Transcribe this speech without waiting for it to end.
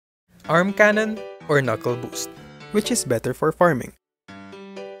Arm Cannon or Knuckle Boost? Which is better for farming?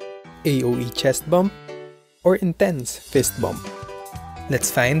 AoE chest bump or intense fist bump?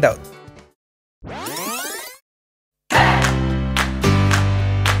 Let's find out.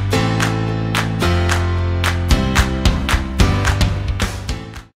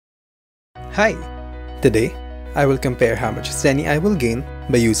 Hi! Today, I will compare how much Zenny I will gain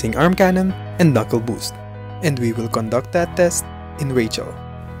by using Arm Cannon and Knuckle Boost, and we will conduct that test in Rachel,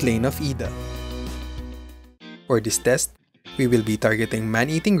 Plane of Ida. For this test, we will be targeting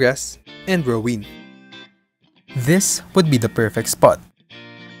man-eating grass and Rowan. This would be the perfect spot.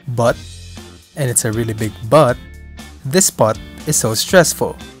 But, and it's a really big but, this spot is so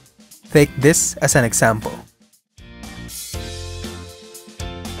stressful. Take this as an example.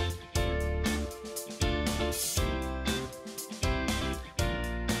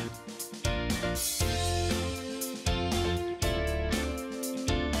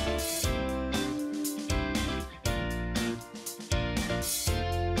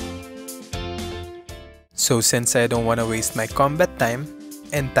 So since I don't want to waste my combat time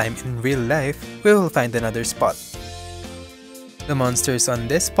and time in real life, we will find another spot. The monsters on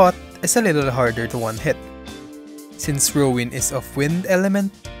this spot is a little harder to one-hit, since Rowan is of wind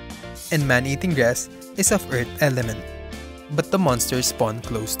element and man-eating grass is of earth element. But the monsters spawn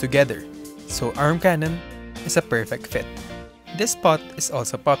close together, so Arm Cannon is a perfect fit. This spot is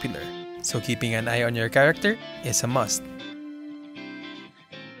also popular, so keeping an eye on your character is a must.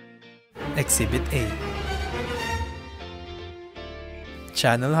 Exhibit A.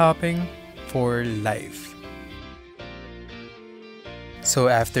 Channel hopping for life. So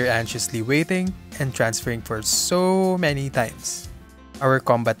after anxiously waiting and transferring for so many times, our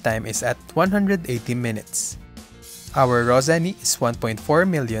combat time is at 180 minutes. Our raw Zenny is 1.4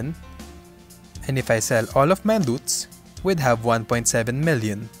 million, and if I sell all of my loots, we'd have 1.7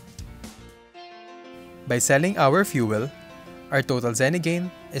 million. By selling our fuel, our total Zenny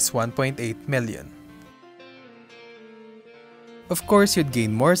gain is 1.8 million. Of course, you'd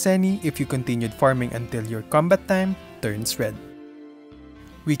gain more Zenny if you continued farming until your combat time turns red.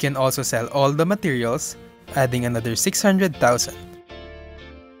 We can also sell all the materials, adding another 600,000.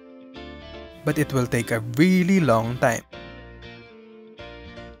 But it will take a really long time.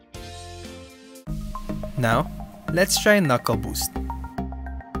 Now, let's try Knuckle Boost.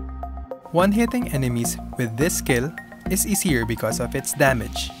 One-hitting enemies with this skill is easier because of its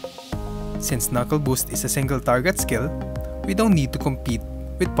damage. Since Knuckle Boost is a single target skill, we don't need to compete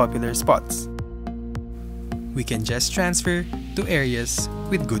with popular spots. We can just transfer to areas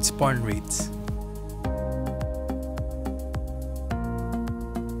with good spawn rates.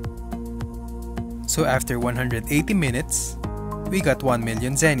 So after 180 minutes, we got 1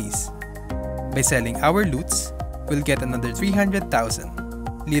 million Zennies. By selling our loots, we'll get another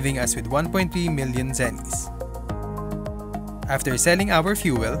 300,000, leaving us with 1.3 million Zennies. After selling our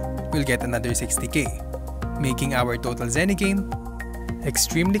fuel, we'll get another 60k. Making our total Zenny gain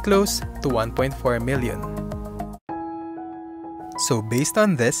extremely close to 1.4 million. So based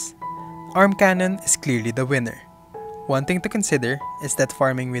on this, Arm Cannon is clearly the winner. One thing to consider is that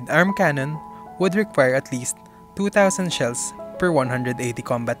farming with Arm Cannon would require at least 2,000 shells per 180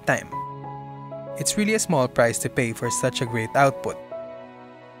 combat time. It's really a small price to pay for such a great output.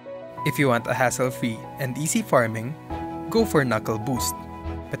 If you want a hassle-free and easy farming, go for Knuckle Boost.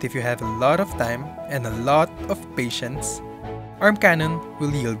 But if you have a lot of time and a lot of patience, Arm Cannon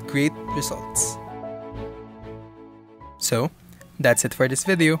will yield great results. So, that's it for this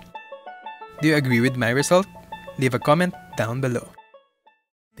video. Do you agree with my result? Leave a comment down below.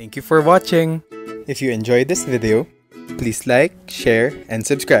 Thank you for watching. If you enjoyed this video, please like, share, and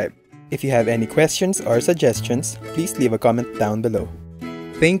subscribe. If you have any questions or suggestions, please leave a comment down below.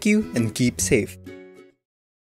 Thank you and keep safe.